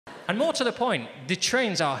And more to the point, the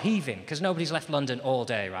trains are heaving because nobody's left London all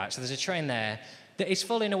day, right? So there's a train there that is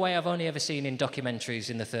full in a way I've only ever seen in documentaries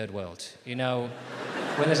in the third world. You know,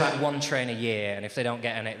 where there's like one train a year, and if they don't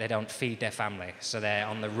get on it, they don't feed their family. So they're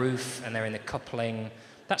on the roof and they're in the coupling.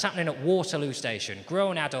 That's happening at Waterloo Station.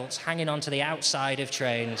 Grown adults hanging onto the outside of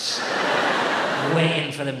trains,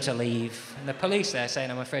 waiting for them to leave. And the police there saying,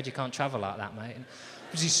 I'm afraid you can't travel like that, mate. And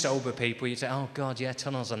these sober people, you'd say, oh, God, yeah,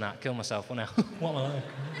 tunnels and that. Kill myself, wouldn't I? What am I like?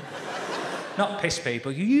 Not piss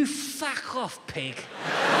people. You fuck off, pig.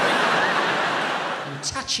 I'm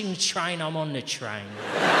touching the train, I'm on the train.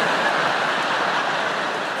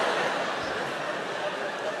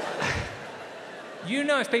 You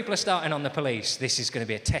know if people are starting on the police, this is going to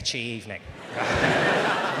be a tetchy evening.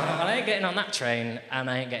 Well, I ain't getting on that train, and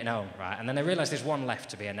I ain't getting home, right? And then they realise there's one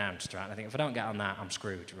left to be announced, right? And I think if I don't get on that, I'm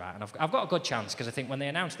screwed, right? And I've got a good chance, because I think when they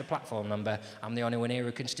announce the platform number, I'm the only one here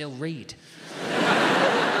who can still read.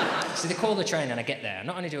 So they call the train and I get there.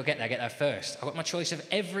 Not only do I get there first. I've got my choice of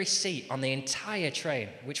every seat on the entire train,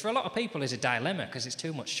 which for a lot of people is a dilemma because it's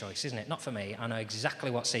too much choice, isn't it? Not for me. I know exactly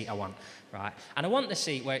what seat I want, right? And I want the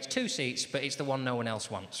seat where it's 2 seats, but it's the one no one else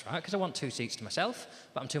wants, right? Because I want 2 seats to myself,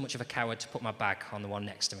 but I'm too much of a coward to put my bag on the one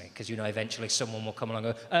next to me because, you know, eventually someone will come along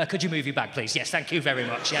and go, could you move your bag, please? Yes, thank you very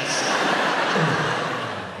much, yes.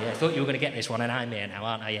 Yeah, I thought you were going to get this one, and I'm here now,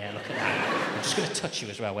 aren't I? Yeah, look at that. I'm just going to touch you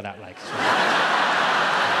as well with that leg.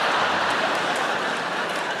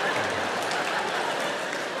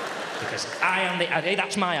 Because I am the...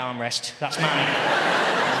 that's my armrest. That's mine.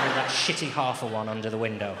 That shitty half of one under the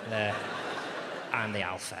window there. I'm the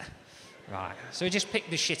alpha. Right. So we just pick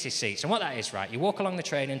the shittest seats. And what that is, right, you walk along the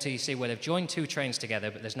train until you see where they've joined 2 trains together,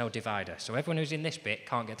 but there's no divider. So everyone who's in this bit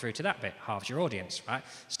can't get through to that bit. Halves your audience, right?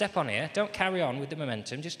 Step on here. Don't carry on with the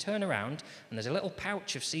momentum. Just turn around, and there's a little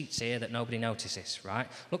pouch of seats here that nobody notices, right?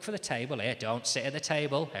 Look for the table here. Don't sit at the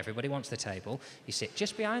table. Everybody wants the table. You sit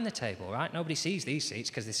just behind the table, right? Nobody sees these seats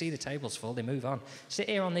because they see the table's full. They move on. Sit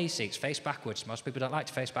here on these seats. Face backwards. Most people don't like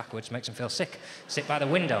to face backwards. Makes them feel sick. Sit by the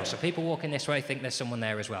window. So people walking this way think there's someone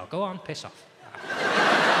there as well. Go on, piss off. That's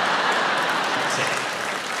it.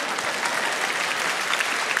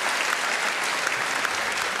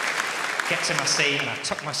 Get to my seat and I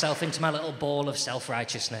tuck myself into my little ball of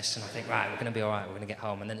self-righteousness and I think, right, we're going to be all right, we're going to get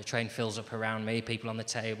home. And then the train fills up around me, people on the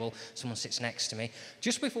table, someone sits next to me.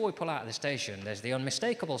 Just before we pull out of the station, there's the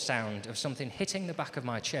unmistakable sound of something hitting the back of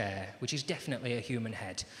my chair, which is definitely a human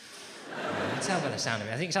head. You can tell by the sound of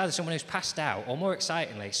it. I think it's either someone who's passed out, or more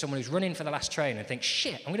excitingly, someone who's running for the last train and thinks,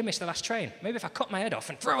 shit, I'm going to miss the last train. Maybe if I cut my head off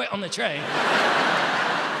and throw it on the train,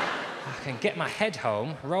 I can get my head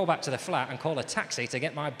home, roll back to the flat, and call a taxi to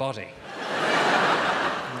get my body.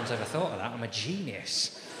 No one's ever thought of that. I'm a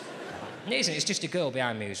genius. It isn't. It's just a girl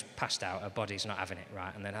behind me who's passed out. Her body's not having it,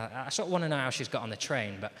 right? And then I sort of want to know how she's got on the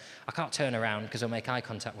train, but I can't turn around because I'll make eye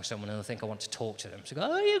contact with someone and they'll think I want to talk to them. So I go,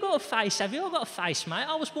 oh, you got a face, have you? I've got a face, mate.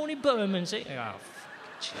 I was born in Bermondsey. Oh,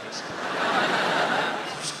 jeez.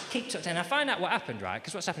 Just keep tucked in. I find out what happened, right?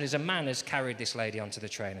 Because what's happened is a man has carried this lady onto the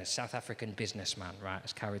train. A South African businessman, right,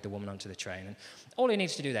 has carried the woman onto the train. And all he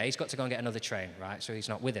needs to do there, he's got to go and get another train, right? So he's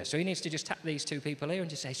not with her. So he needs to just tap these 2 people here and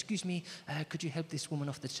just say, excuse me, could you help this woman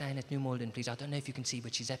off the train at New Malden, please? I don't know if you can see,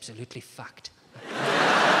 but she's absolutely fucked.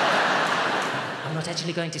 I'm not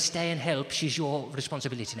actually going to stay and help. She's your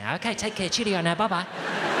responsibility now. Okay, take care. Cheerio now. Bye-bye.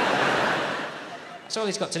 That's all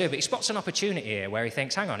he's got to do, but he spots an opportunity here where he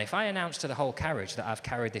thinks, hang on, if I announce to the whole carriage that I've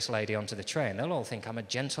carried this lady onto the train, they'll all think I'm a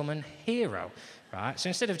gentleman hero, right? So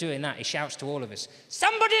instead of doing that, he shouts to all of us,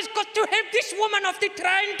 somebody's got to help this woman off the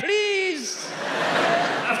train, please!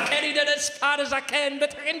 I've carried her as far as I can,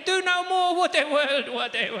 but I can do no more. What a world,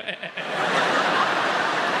 what a world.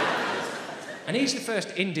 And he's the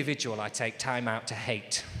first individual I take time out to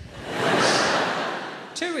hate.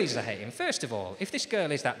 2 reasons I hate him. First of all, if this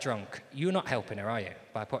girl is that drunk, you're not helping her, are you,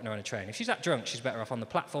 by putting her on a train? If she's that drunk, she's better off on the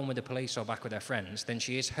platform with the police or back with her friends than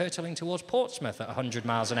she is hurtling towards Portsmouth at 100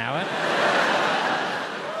 miles an hour.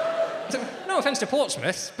 No offence to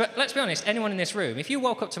Portsmouth, but let's be honest, anyone in this room, if you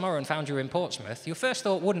woke up tomorrow and found you were in Portsmouth, your first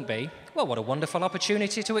thought wouldn't be, well, what a wonderful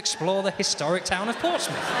opportunity to explore the historic town of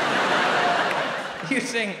Portsmouth. You'd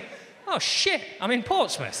think, oh, shit, I'm in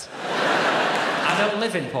Portsmouth. I don't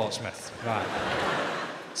live in Portsmouth. Right.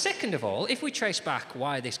 Second of all, if we trace back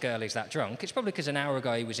why this girl is that drunk, it's probably because an hour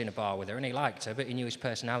ago he was in a bar with her and he liked her, but he knew his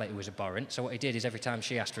personality was abhorrent, so what he did is every time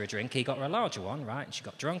she asked for a drink, he got her a larger one, right? And she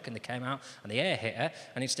got drunk and they came out and the air hit her,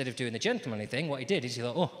 and instead of doing the gentlemanly thing, what he did is he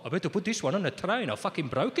thought, oh, I better put this one on the train, I fucking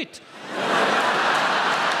broke it.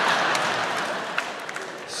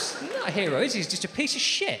 He's not a hero, is he? He's just a piece of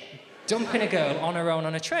shit. dumping a girl on her own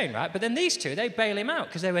on a train, right? But then these two, they bail him out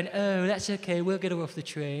because they went, oh, that's okay, we'll get her off the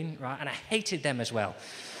train, right? And I hated them as well.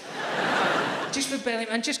 Just for bailing,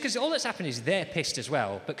 and just because all that's happened is they're pissed as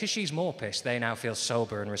well, but because she's more pissed, they now feel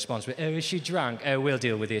sober and responsible. Oh, is she drunk? Oh, we'll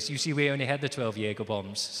deal with this. You see, we only had the 12 Jaeger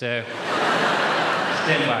bombs, so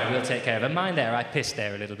don't worry, we'll take care of her. Mind there, I pissed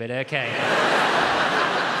there a little bit, okay.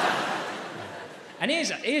 And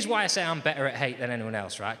here's why I say I'm better at hate than anyone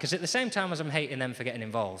else, right? Because at the same time as I'm hating them for getting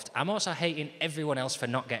involved, I'm also hating everyone else for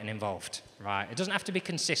not getting involved, right? It doesn't have to be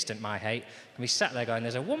consistent, my hate. I can be sat there going,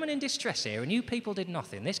 there's a woman in distress here and you people did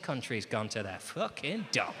nothing. This country's gone to their fucking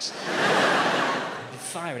dogs.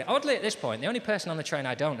 Firing it. Oddly, at this point, the only person on the train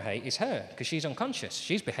I don't hate is her, because she's unconscious.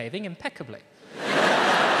 She's behaving impeccably.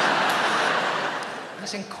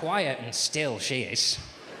 Nice and quiet and still she is.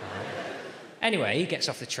 Anyway, he gets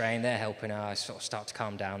off the train, they're helping her, I sort of start to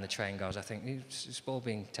calm down, the train goes, I think, it's all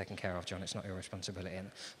being taken care of, John, it's not your responsibility.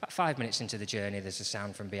 And about 5 minutes into the journey, there's a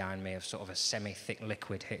sound from behind me of sort of a semi-thick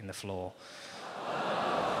liquid hitting the floor,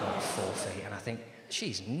 about 4 feet, and I think,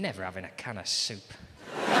 she's never having a can of soup.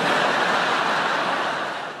 There's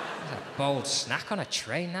a bold snack on a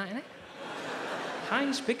train, that, innit?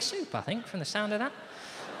 Heinz Big Soup, I think, from the sound of that.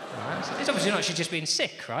 Right. It's obviously not she's just been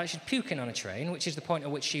sick, right? She's puking on a train, which is the point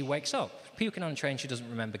at which she wakes up. Puking on a train she doesn't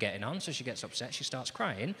remember getting on, so she gets upset, she starts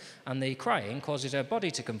crying, and the crying causes her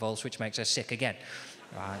body to convulse, which makes her sick again.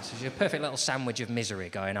 Right, so she's a perfect little sandwich of misery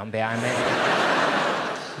going on behind me.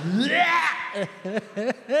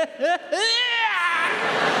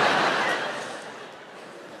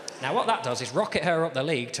 Now, what that does is rocket her up the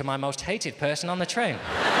league to my most hated person on the train.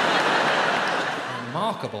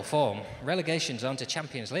 Remarkable form. Relegation zone to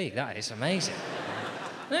Champions League, that is amazing.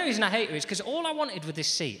 The only reason I hate her is because all I wanted with this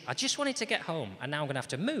seat, I just wanted to get home, and now I'm going to have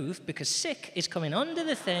to move because sick is coming under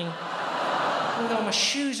the thing. With all my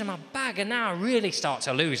shoes and my bag, and now I really start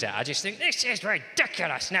to lose it. I just think, this is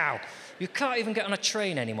ridiculous now. You can't even get on a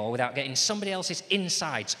train anymore without getting somebody else's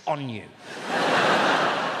insides on you.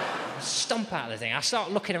 Stomp out of the thing. I start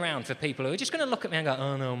looking around for people who are just going to look at me and go,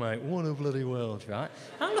 oh no, mate, what a bloody world, right?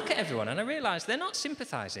 I look at everyone and I realise they're not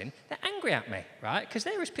sympathising, they're angry at me, right? Because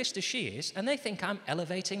they're as pissed as she is and they think I'm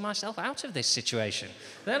elevating myself out of this situation.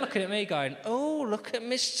 They're looking at me going, oh, look at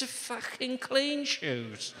Mr. fucking Clean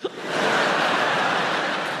Shoes.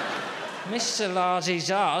 Mr. Lardy's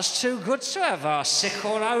arse too good to have arse sick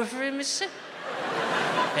all over him, is it?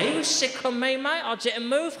 He was sick on me, mate. I didn't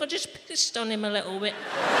move, I just pissed on him a little bit.